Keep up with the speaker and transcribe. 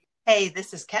Hey,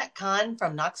 this is Kat Kahn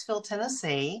from Knoxville,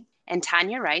 Tennessee. And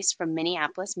Tanya Rice from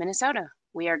Minneapolis, Minnesota.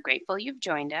 We are grateful you've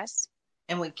joined us.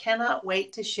 And we cannot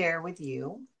wait to share with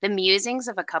you the musings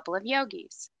of a couple of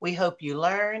yogis. We hope you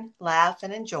learn, laugh,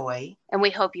 and enjoy. And we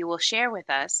hope you will share with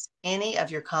us any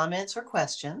of your comments or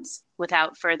questions.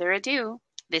 Without further ado,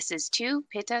 this is Two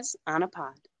Pittas on a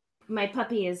Pod. My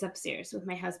puppy is upstairs with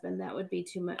my husband. That would be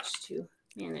too much to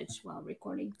manage while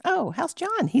recording. Oh, how's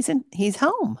John? He's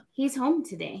home. He's home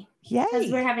today. Yay.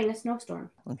 Because we're having a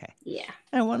snowstorm. Okay. Yeah.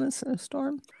 I want a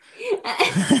snowstorm.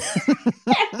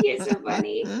 You're so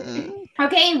funny.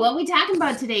 Okay, what are we talking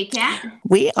about today, Kat?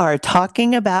 We are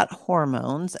talking about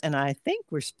hormones, and I think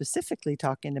we're specifically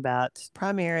talking about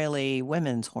primarily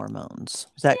women's hormones.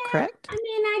 Is that correct? I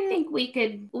mean, I think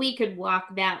we could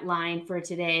walk that line for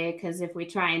today, because if we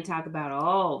try and talk about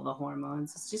all the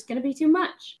hormones, it's just going to be too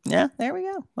much. Yeah, there we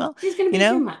go. Well, it's going to be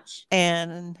too much.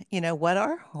 And what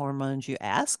are hormones, you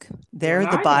ask? They're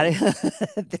the body.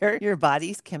 They're your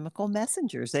body's chemical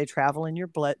messengers. They travel in your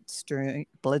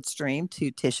bloodstream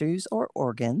to tissues or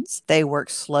organs. They work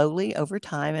slowly over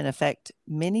time and affect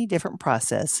many different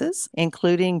processes,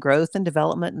 including growth and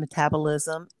development,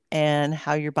 metabolism, and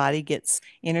how your body gets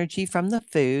energy from the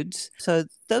foods. So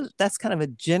that's kind of a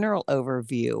general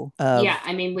overview of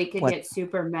I mean, we could get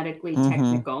super medically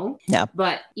technical. Yeah.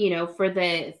 But, for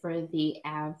the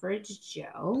average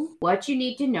Joe, what you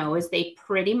need to know is they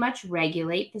pretty much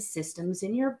regulate the systems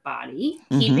in your body,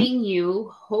 keeping you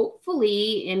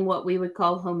hopefully in what we would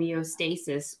call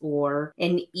homeostasis, or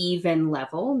an even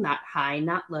level, not high,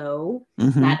 not low,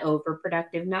 not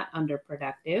overproductive, not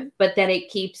underproductive, but that it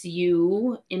keeps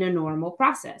you in a normal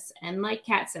process. And like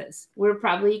Kat says, we're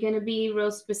probably going to be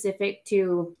real specific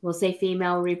to, we'll say,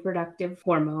 female reproductive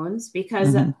hormones,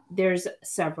 because there's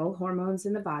several hormones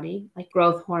in the body, like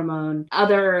growth hormone,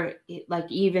 other, like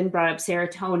you even brought up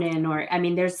serotonin, or I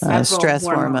mean, there's several stress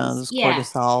hormones,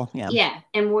 cortisol. Yeah.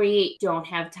 And we don't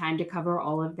have time to cover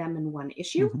all of them in one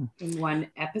issue, in one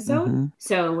episode.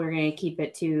 So we're going to keep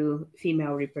it to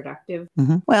female reproductive.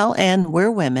 Well, and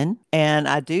we're women. And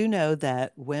I do know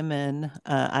that women,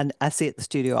 I see it at the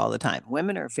studio all the time.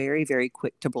 Women are very, very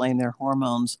quick to blame their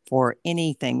hormones for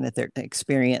anything that they're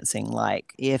experiencing.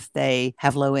 Like if they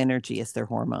have low energy, it's their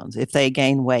hormones. If they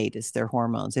gain weight, it's their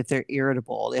hormones. If they're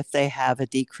irritable, if they have a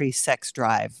decreased sex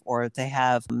drive, or if they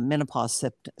have menopause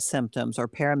symptoms or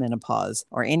perimenopause,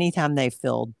 or anytime they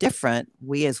feel different,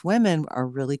 we as women are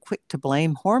really quick to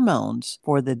blame hormones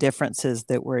for the differences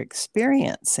that we're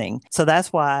experiencing. So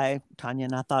that's why Tanya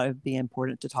and I thought it would be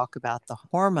important to talk about the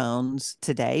hormones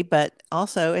today, but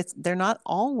also they're not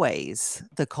always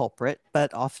the culprit,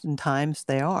 but oftentimes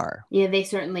they are. Yeah, they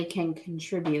certainly can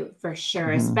contribute for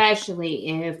sure, especially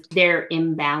if they're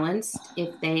imbalanced,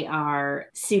 if they are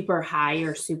super high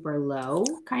or super low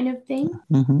kind of thing.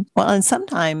 Well, and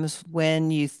sometimes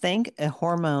when you think a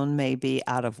hormone may be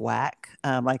out of whack,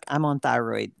 like I'm on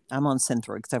thyroid, I'm on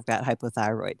Synthroid because I've got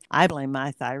hypothyroid. I blame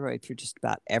my thyroid for just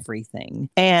about everything.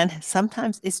 And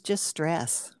sometimes it's just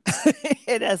stress.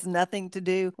 It has nothing to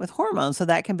do with hormones. So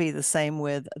that can be the same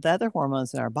with the other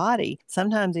hormones in our body.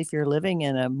 Sometimes if you're living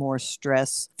in a more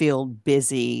stress-filled,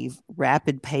 busy,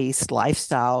 rapid-paced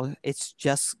lifestyle, it's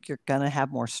just you're going to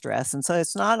have more stress. And so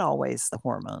it's not always the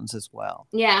hormones as well.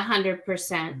 Yeah,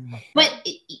 100%. But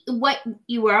what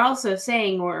you were also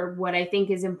saying, or what I think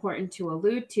is important to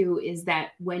allude to, is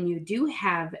that when you do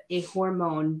have a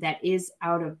hormone that is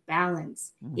out of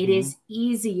balance, it is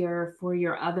easier for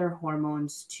your other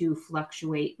hormones to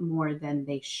fluctuate more than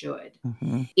they should.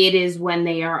 It is when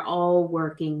they are all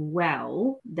working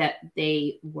well that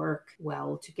they work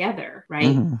well together,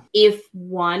 right? If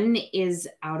one is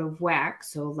out of whack,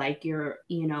 so like your,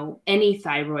 any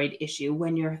thyroid issue,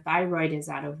 when your thyroid is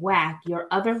out of whack, your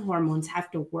other hormones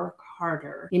have to work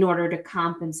harder in order to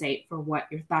compensate for what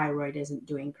your thyroid isn't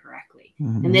doing correctly.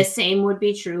 And the same would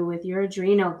be true with your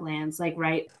adrenal glands, like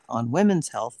on women's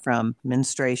health, from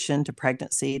menstruation to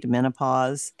pregnancy to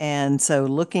menopause. And so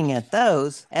looking at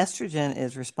those, estrogen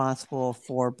is responsible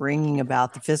for bringing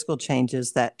about the physical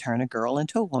changes that turn a girl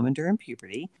into a woman during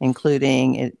puberty,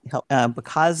 including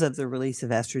because of the release of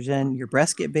estrogen, your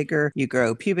breasts get bigger, you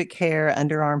grow pubic hair,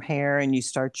 underarm hair, and you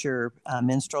start your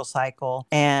menstrual cycle.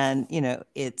 And,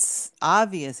 its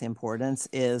obvious importance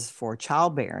is for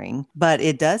childbearing, but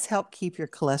it does help keep your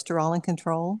cholesterol in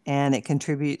control, and it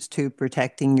contributes to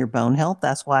protecting your bone health.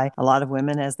 That's why a lot of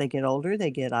women, as they get older,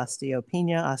 they get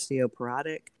osteopenia,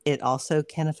 osteoporotic it also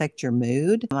can affect your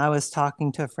mood. I was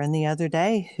talking to a friend the other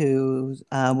day who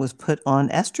was put on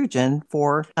estrogen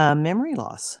for memory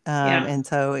loss. And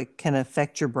so it can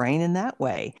affect your brain in that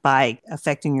way by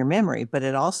affecting your memory. But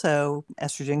it also,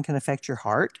 estrogen can affect your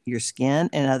heart, your skin,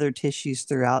 and other tissues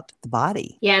throughout the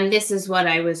body. Yeah, and this is what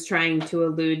I was trying to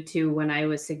allude to when I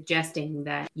was suggesting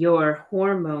that your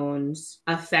hormones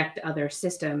affect other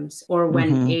systems, or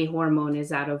when a hormone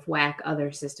is out of whack,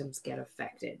 other systems get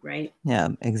affected, right? Yeah,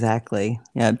 exactly.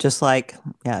 Yeah, just like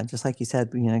you said,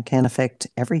 it can affect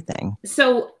everything.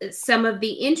 So some of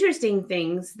the interesting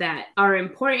things that are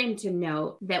important to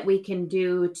note that we can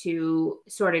do to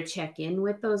sort of check in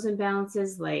with those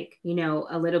imbalances, like,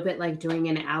 a little bit like doing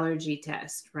an allergy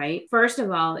test, right? First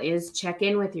of all is check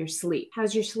in with your sleep.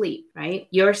 How's your sleep, right?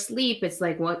 Your sleep, it's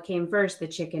like what came first, the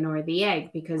chicken or the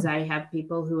egg? Because I have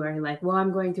people who are like, well,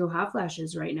 I'm going through hot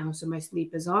flashes right now, so my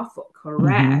sleep is awful.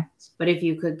 Correct. But if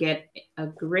you could get a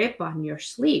grip on your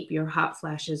sleep, your hot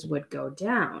flashes would go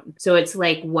down. So it's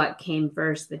like what came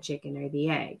first, the chicken or the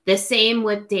egg? The same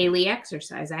with daily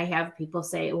exercise. I have people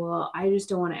say, well, I just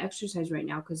don't want to exercise right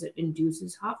now because it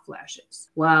induces hot flashes.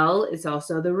 Well, it's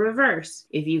also the reverse.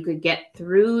 If you could get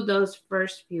through those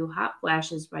first few hot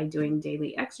flashes by doing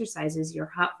daily exercises, your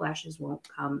hot flashes won't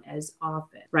come as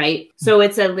often, right? So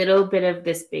it's a little bit of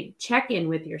this big check-in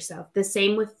with yourself. The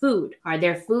same with food. Are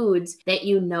there foods that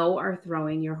are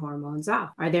throwing your hormones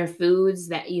off? Are there foods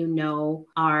that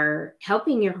are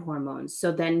helping your hormones?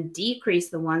 So then decrease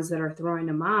the ones that are throwing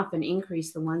them off and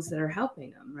increase the ones that are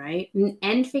helping them, right?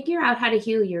 And figure out how to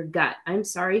heal your gut. I'm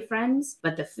sorry, friends,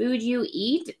 but the food you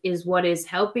eat is what is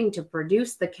helping to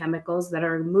produce the chemicals that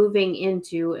are moving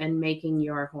into and making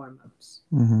your hormones.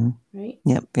 Right?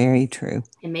 Yep, very true.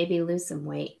 And maybe lose some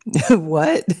weight.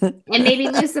 What? And maybe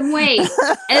lose some weight.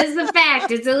 It's a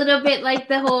fact. It's a little bit like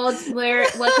the whole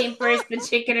what came first, the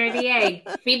chicken or the egg?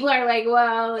 People are like,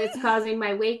 well, it's causing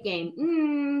my weight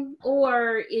gain.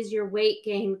 Or is your weight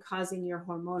gain causing your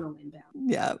hormonal imbalance?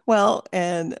 Yeah. Well,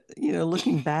 and,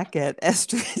 looking back at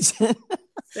estrogen,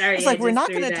 sorry, it's like, we're not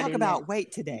going to talk about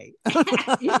weight today.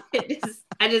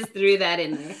 I just threw that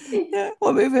in there. Yeah.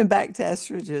 Well, moving back to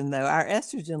estrogen, though, our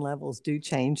estrogen levels do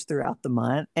change throughout the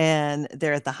month, and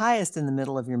they're at the highest in the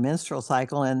middle of your menstrual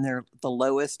cycle, and they're the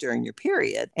lowest during your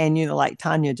period. And, like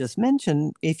Tanya just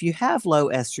mentioned, if you have low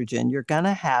estrogen, you're going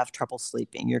to have trouble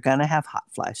sleeping. You're going to have hot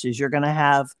flashes. You're going to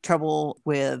have trouble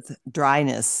with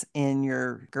dryness in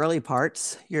your girly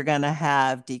parts. You're going to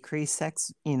have decreased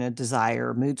sex,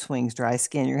 desire, mood swings, dry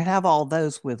skin. You're going to have all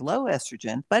those with low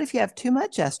estrogen. But if you have too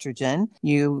much estrogen,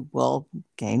 you will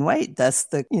gain weight. That's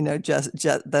the,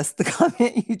 that's the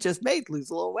comment you just made, lose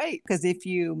a little weight. Because if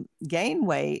you gain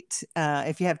weight,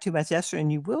 if you have too much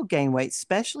estrogen, you will gain weight,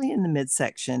 especially in the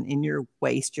midsection, in your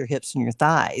waist, your hips, and your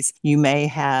thighs. You may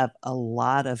have a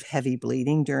lot of heavy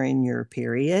bleeding during your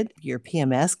period. Your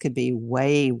PMS could be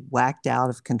way whacked out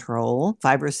of control.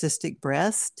 Fibrocystic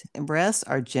breasts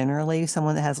are generally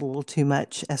someone that has a little too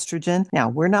much estrogen. Now,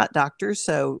 we're not doctors,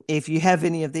 so if you have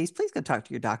any of these, please go talk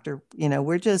to your doctor.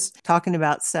 We're just talking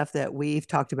about stuff that we've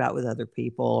talked about with other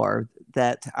people, or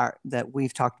that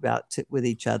we've talked about with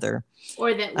each other,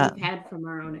 or that we've had from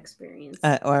our own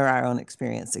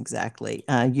experience, exactly.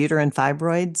 Uterine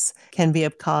fibroids can be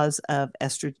a cause of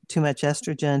too much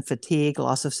estrogen, fatigue,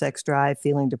 loss of sex drive,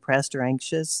 feeling depressed or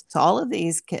anxious. So all of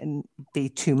these can be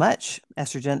too much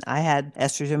estrogen. I had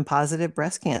estrogen positive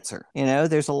breast cancer.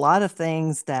 There's a lot of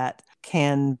things that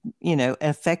can,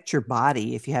 affect your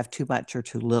body if you have too much or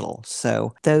too little.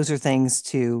 So those are things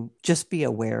to just be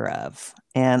aware of.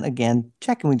 And again,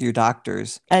 checking with your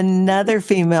doctors. Another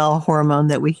female hormone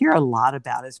that we hear a lot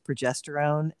about is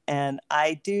progesterone. And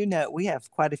I do know we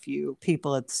have quite a few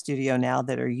people at the studio now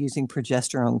that are using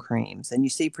progesterone creams. And you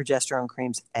see progesterone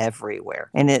creams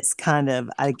everywhere. And it's kind of,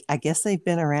 I guess they've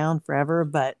been around forever.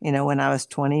 But, when I was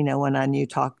 20, no one I knew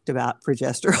talked about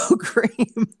progesterone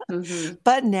cream.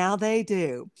 But now they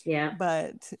do. Yeah.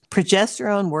 But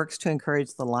progesterone works to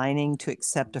encourage the lining to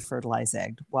accept a fertilized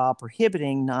egg while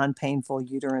prohibiting non-painful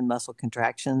uterine muscle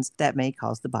contractions that may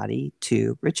cause the body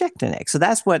to reject an egg. So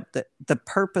that's what the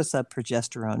purpose of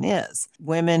progesterone is.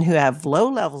 Women who have low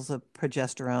levels of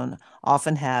progesterone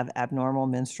often have abnormal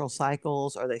menstrual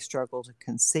cycles, or they struggle to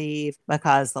conceive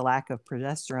because the lack of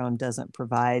progesterone doesn't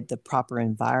provide the proper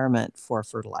environment for a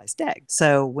fertilized egg.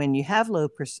 So when you have low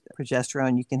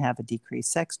progesterone, you can have a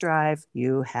decreased sex drive.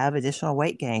 You have additional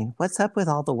weight gain. What's up with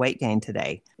all the weight gain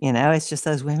today? It's just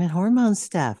those women hormone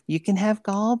stuff. You can have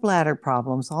gallbladder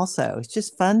problems also. It's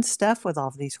just fun stuff with all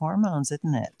of these hormones,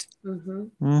 isn't it?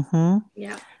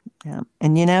 Yeah. Yeah.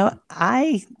 And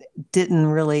I didn't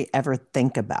really ever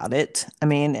think about it.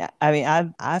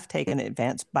 I've taken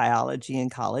advanced biology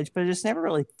in college, but I just never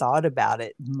really thought about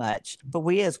it much. But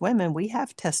we as women, we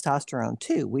have testosterone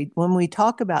too. When we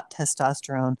talk about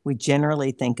testosterone, we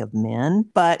generally think of men,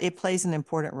 but it plays an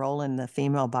important role in the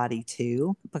female body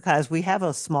too, because we have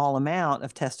a small amount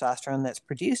of testosterone that's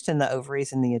produced in the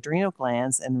ovaries and the adrenal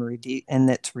glands and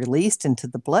it's released into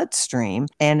the bloodstream.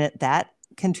 And that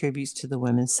contributes to the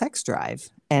women's sex drive.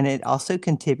 And it also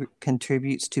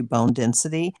contributes to bone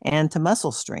density and to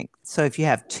muscle strength. So if you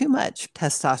have too much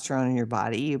testosterone in your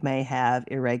body, you may have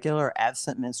irregular or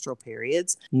absent menstrual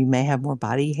periods. You may have more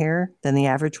body hair than the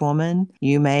average woman.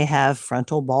 You may have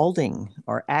frontal balding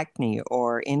or acne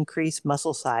or increased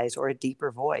muscle size or a deeper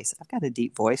voice. I've got a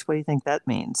deep voice. What do you think that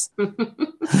means?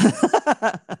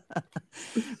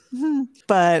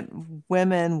 But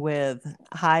women with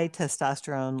high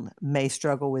testosterone may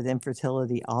struggle with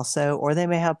infertility also, or they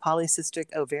may have polycystic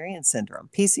ovarian syndrome.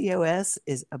 PCOS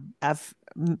I've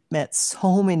met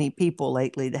so many people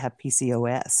lately that have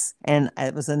PCOS. And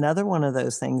it was another one of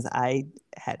those things I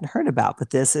hadn't heard about,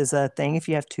 but this is a thing. If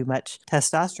you have too much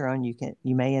testosterone,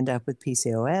 you may end up with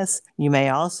PCOS. You may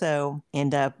also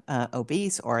end up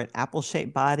obese or an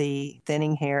apple-shaped body,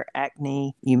 thinning hair,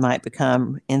 acne. You might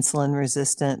become insulin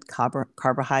resistant,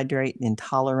 carbohydrate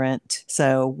intolerant.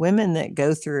 So women that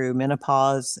go through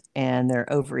menopause and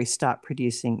their ovaries stop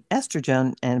producing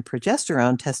estrogen and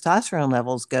progesterone, testosterone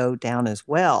levels go down as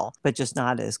well, but just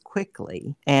not as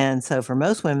quickly. And so for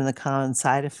most women, the common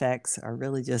side effects are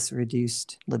really just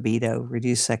reduced libido,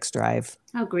 reduced sex drive.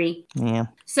 Agree. Yeah.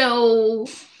 So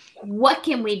what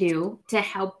can we do to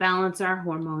help balance our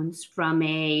hormones from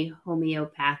a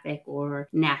homeopathic or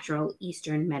natural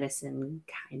Eastern medicine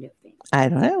kind of thing? I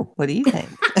don't know. What do you think?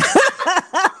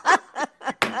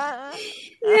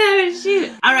 Oh,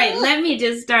 shoot. All right, let me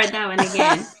just start that one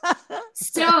again.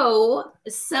 So,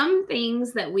 some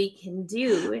things that we can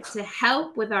do to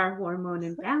help with our hormone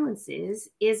imbalances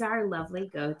is our lovely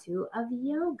go-to of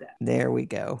yoga. There we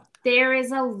go. There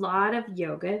is a lot of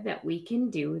yoga that we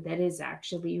can do that is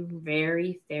actually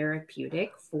very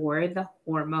therapeutic for the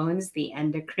hormones, the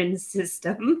endocrine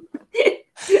system.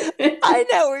 I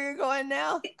know where you're going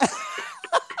now.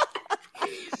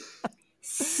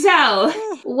 So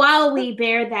while we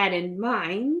bear that in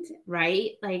mind,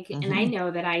 right? And I know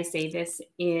that I say this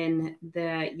in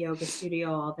the yoga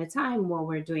studio all the time while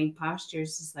we're doing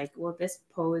postures, is like, well, this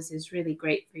pose is really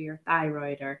great for your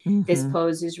thyroid, or this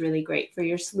pose is really great for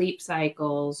your sleep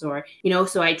cycles, or,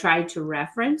 so I try to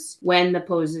reference when the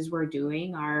poses we're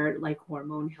doing are like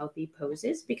hormone healthy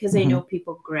poses, because I know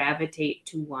people gravitate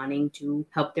to wanting to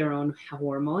help their own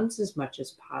hormones as much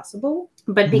as possible,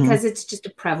 but because it's just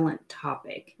a prevalent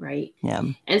topic, right? Yeah.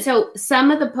 And so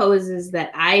some of the poses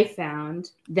that I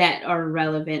found that are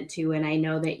relevant to, and I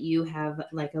know that you have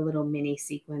like a little mini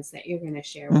sequence that you're going to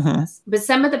share with us, but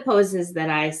some of the poses that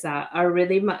I saw are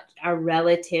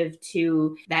relative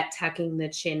to that tucking the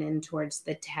chin in towards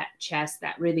the chest,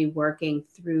 that really working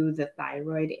through the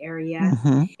thyroid area.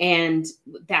 And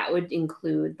that would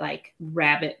include like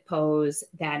rabbit pose,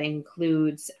 that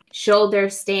includes shoulder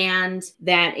stand,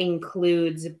 that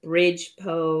includes bridge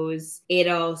pose. It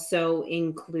also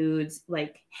includes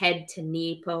like head to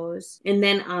knee pose. And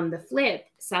then on the flip,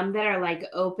 some that are like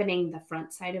opening the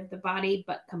front side of the body,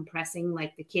 but compressing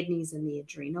like the kidneys and the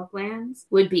adrenal glands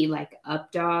would be like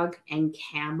up dog and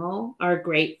camel are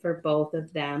great for both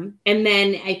of them. And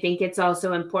then I think it's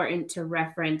also important to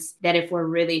reference that if we're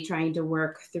really trying to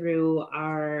work through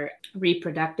our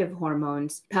reproductive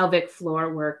hormones, pelvic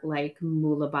floor work like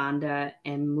Mula Bandha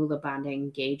and Mula Bandha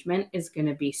engagement is going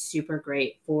to be super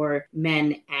great for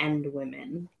men and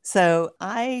women. So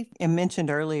I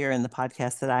mentioned earlier in the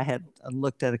podcast that I had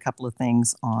looked at a couple of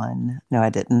things no, I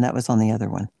didn't. That was on the other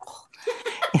one.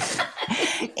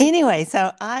 Anyway,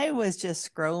 so I was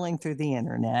just scrolling through the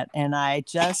internet and I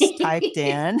just typed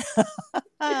in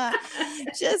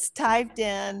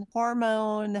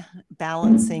hormone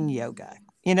balancing yoga.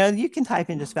 You can type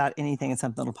in just about anything and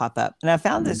something will pop up. And I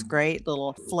found this great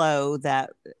little flow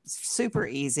that's super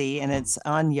easy, and it's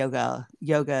on Yoga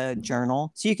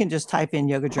Journal. So you can just type in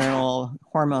Yoga Journal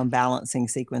hormone balancing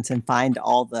sequence and find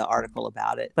all the article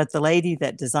about it. But the lady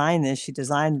that designed this, she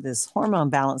designed this hormone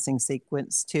balancing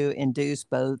sequence to induce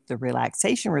both the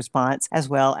relaxation response as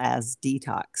well as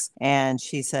detox. And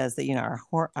she says that,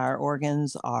 our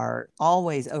organs are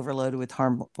always overloaded with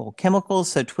harmful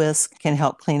chemicals. So Twist can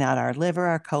help clean out our liver,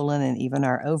 our colon and even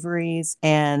our ovaries.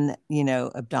 And,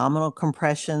 abdominal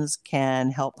compressions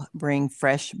can help bring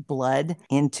fresh blood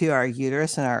into our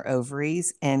uterus and our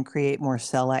ovaries and create more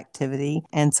cell activity.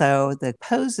 And so the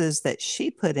poses that she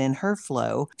put in her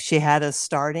flow, she had us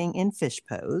starting in fish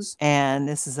pose. And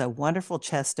this is a wonderful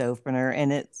chest opener.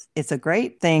 And it's a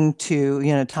great thing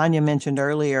to, Tanya mentioned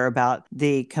earlier about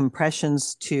the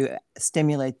compressions to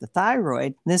stimulate the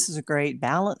thyroid. This is a great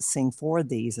balancing for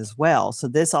these as well. So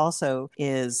this also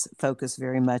is focused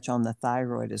very much on the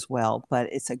thyroid as well,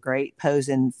 but it's a great pose.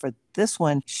 And for this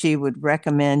one, she would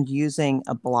recommend using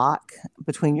a block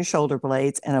between your shoulder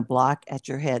blades and a block at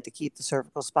your head to keep the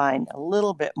cervical spine a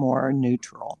little bit more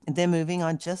neutral. And then moving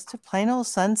on just to plain old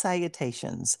sun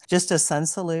salutations. Just a sun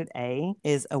salute A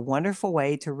is a wonderful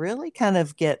way to really kind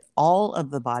of get all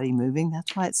of the body moving.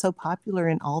 That's why it's so popular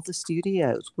in all the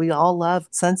studios. We all love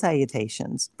sun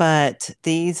salutations, but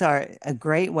these are a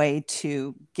great way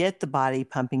to get the body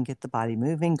pumping, get the body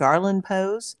moving. Garland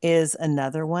pose is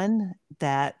another one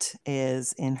that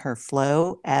is in her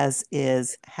flow, as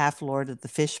is half Lord of the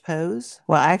Fish pose.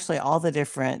 Well, actually, all the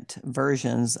different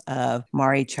versions of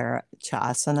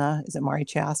Marichasana. Is it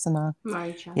Marichasana?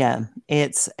 Marichasana. Yeah,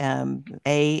 it's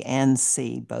A and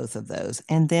C, both of those.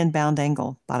 And then bound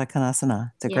angle, Baddha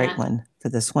Konasana. It's a great one for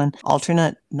this one.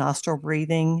 Alternate nostril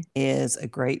breathing is a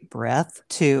great breath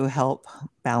to help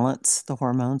balance the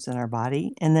hormones in our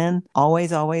body. And then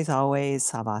always, always, always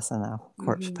Savasana,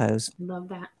 corpse pose. Love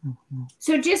that.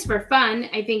 So just for fun,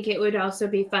 I think it would also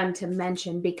be fun to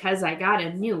mention, because I got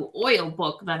a new oil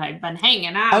book that I've been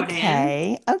hanging out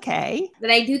in. Okay. But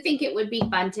I do think it would be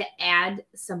fun to add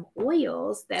some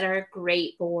oils that are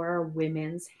great for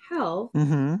women's health.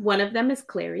 One of them is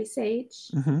clary sage.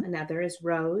 Another is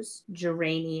rose,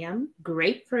 geranium,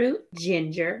 grapefruit,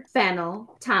 ginger,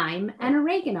 fennel, thyme, and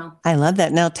oregano. I love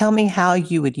that. Now tell me how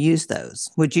you would use those.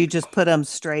 Would you just put them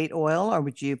straight oil, or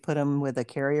would you put them with a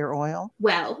carrier oil?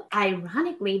 Well,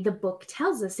 ironically, the book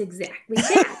tells us exactly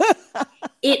that.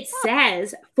 It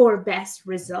says for best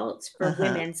results for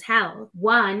women's health,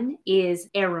 one is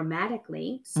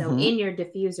aromatically, so in your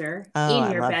diffuser,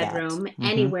 in your bedroom,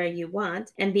 anywhere you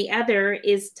want. And the other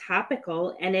is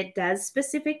topical, and it does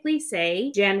specifically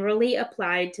say generally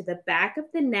applied to the back of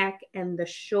the neck and the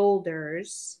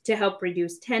shoulders to help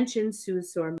reduce tension, soothe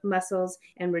sore muscles,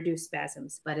 and reduce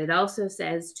spasms. But it also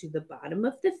says to the bottom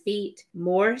of the feet,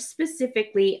 more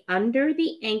specifically under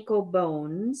the ankle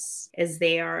bones, as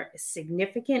they are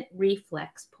significant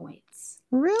reflex points.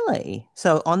 Really?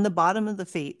 So on the bottom of the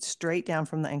feet, straight down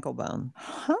from the ankle bone.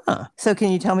 So can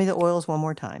you tell me the oils one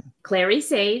more time? Clary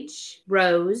sage,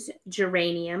 rose,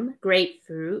 geranium,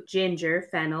 grapefruit, ginger,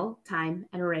 fennel, thyme,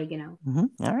 and oregano.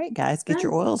 All right, guys, get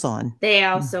your oils on. They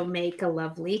also make a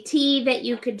lovely tea that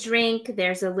you could drink.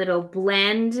 There's a little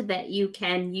blend that you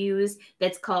can use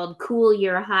that's called Cool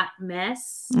Your Hot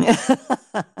Mess.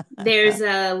 There's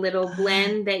a little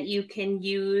blend that you can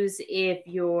use if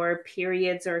your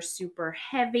periods are super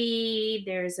heavy.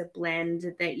 There's a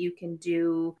blend that you can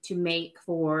do to make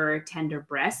for tender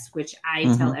breasts, which I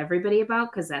tell everybody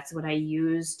about because that's what I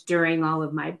used during all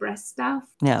of my breast stuff.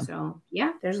 Yeah. So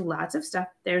yeah, there's lots of stuff.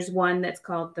 There's one that's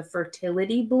called the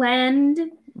Fertility Blend.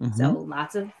 So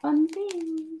lots of fun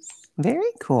things.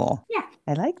 Very cool. Yeah.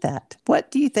 I like that.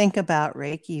 What do you think about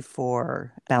Reiki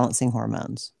for balancing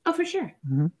hormones? Oh, for sure.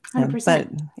 100%. But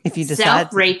if you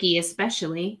decide Self-Reiki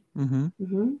especially.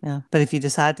 Yeah. But if you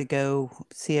decide to go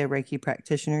see a Reiki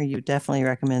practitioner, you definitely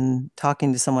recommend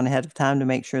talking to someone ahead of time to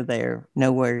make sure they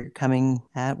know where you're coming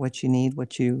at, what you need,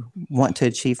 what you want to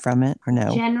achieve from it, or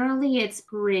no. Generally, it's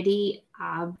pretty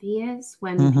obvious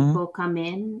when people come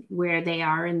in where they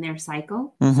are in their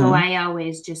cycle. So I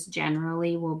always just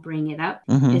generally will bring it up,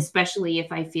 especially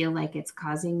if I feel like it's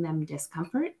causing them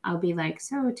discomfort. I'll be like,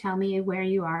 so tell me where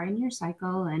you are in your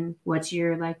cycle and what's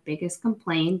your biggest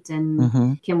complaint,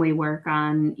 and can we work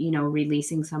on,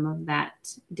 releasing some of that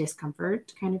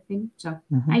discomfort kind of thing. So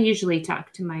I usually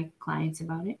talk to my clients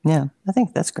about it. Yeah, I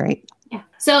think that's great. Yeah.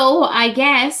 So I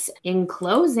guess in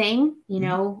closing,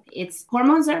 it's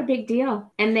hormones are a big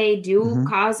deal, and they do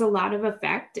cause a lot of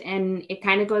effect. And it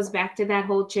kind of goes back to that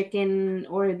whole chicken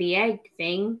or the egg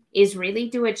thing, is really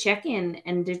do a check-in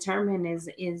and determine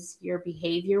is your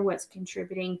behavior what's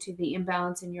contributing to the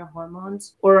imbalance in your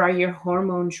hormones, or are your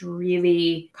hormones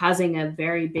really causing a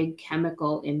very big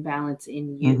chemical imbalance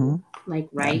in you?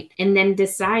 And then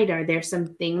decide, are there some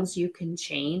things you can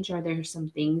change? Are there some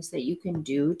things that you can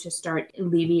do to start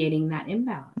alleviating that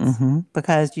imbalance?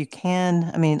 Because you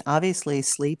can, obviously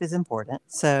sleep is important.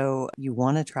 So you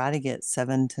want to try to get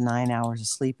 7 to 9 hours of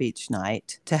sleep each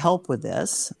night to help with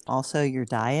this. Also your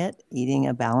diet, eating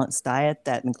a balanced diet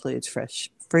that includes fresh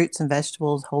fruits and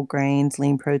vegetables, whole grains,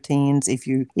 lean proteins if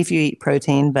you eat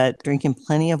protein, but drinking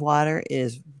plenty of water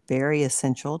is very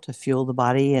essential to fuel the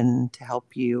body and to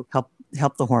help the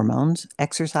hormones.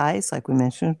 Exercise, like we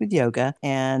mentioned with yoga,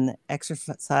 and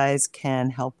exercise can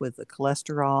help with the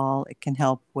cholesterol. It can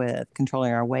help with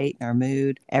controlling our weight and our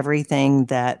mood, everything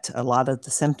that a lot of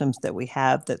the symptoms that we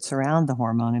have that surround the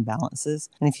hormone imbalances.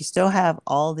 And if you still have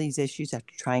all these issues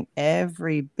after trying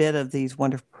every bit of these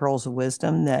wonderful pearls of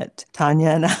wisdom that Tanya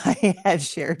and I have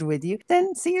shared with you,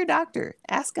 then see your doctor.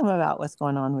 Ask him about what's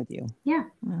going on with you. Yeah,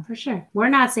 for sure. We're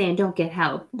not saying don't get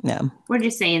help. No. We're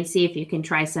just saying see if you can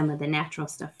try some of the natural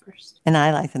stuff first. And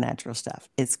I like the natural stuff.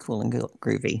 It's cool and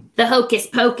groovy. The hocus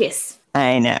pocus.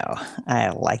 I know. I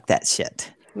like that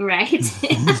shit. Right?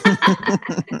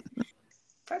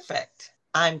 Perfect.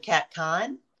 I'm Kat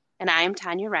Kahn, And I am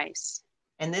Tanya Rice.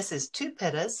 and this is Two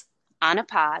Pittas On a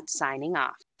Pod, signing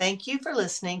off. Thank you for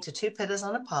listening to Two Pittas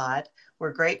on a Pod.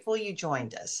 We're grateful you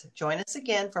joined us. Join us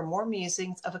again for more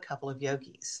musings of a couple of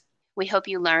yogis. We hope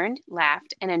you learned,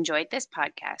 laughed, and enjoyed this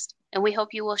podcast, and we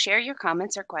hope you will share your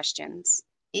comments or questions.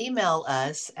 Email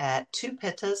us at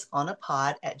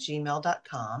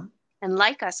twopittasonapod@gmail.com. And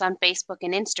like us on Facebook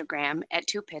and Instagram at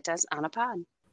Two Pittas on a Pod.